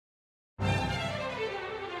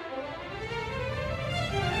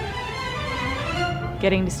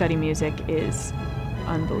Getting to study music is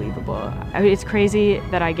unbelievable. I mean, it's crazy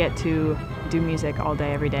that I get to do music all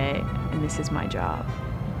day, every day, and this is my job.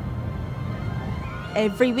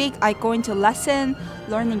 Every week I go into lesson,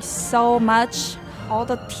 learning so much. All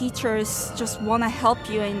the teachers just want to help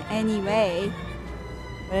you in any way.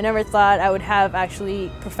 I never thought I would have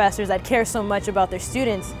actually professors that care so much about their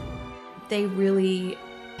students. They really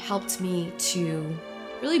helped me to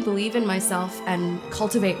really believe in myself and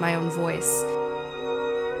cultivate my own voice.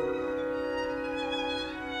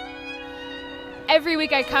 Every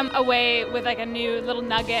week I come away with like a new little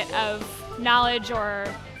nugget of knowledge or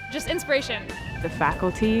just inspiration. The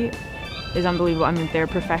faculty is unbelievable. I mean, they're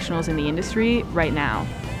professionals in the industry right now.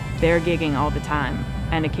 They're gigging all the time,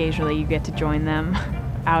 and occasionally you get to join them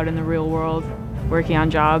out in the real world, working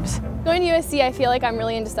on jobs. Going to USC, I feel like I'm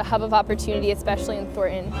really in just a hub of opportunity, especially in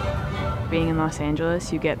Thornton. Being in Los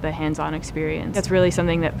Angeles, you get the hands-on experience. That's really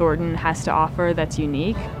something that Thornton has to offer that's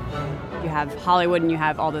unique. You have Hollywood and you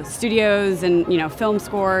have all the studios and, film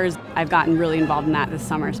scores. I've gotten really involved in that this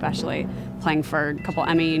summer, especially playing for a couple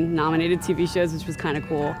Emmy-nominated TV shows, which was kind of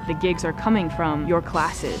cool. The gigs are coming from your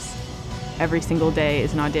classes. Every single day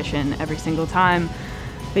is an audition. Every single time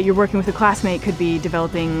that you're working with a classmate could be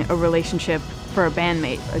developing a relationship for a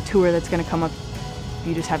bandmate, a tour that's going to come up.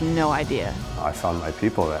 You just have no idea. I found my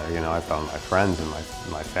people there, I found my friends and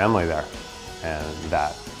my family there. And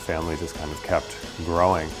that family just kind of kept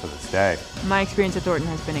growing to this day. My experience at Thornton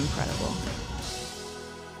has been incredible.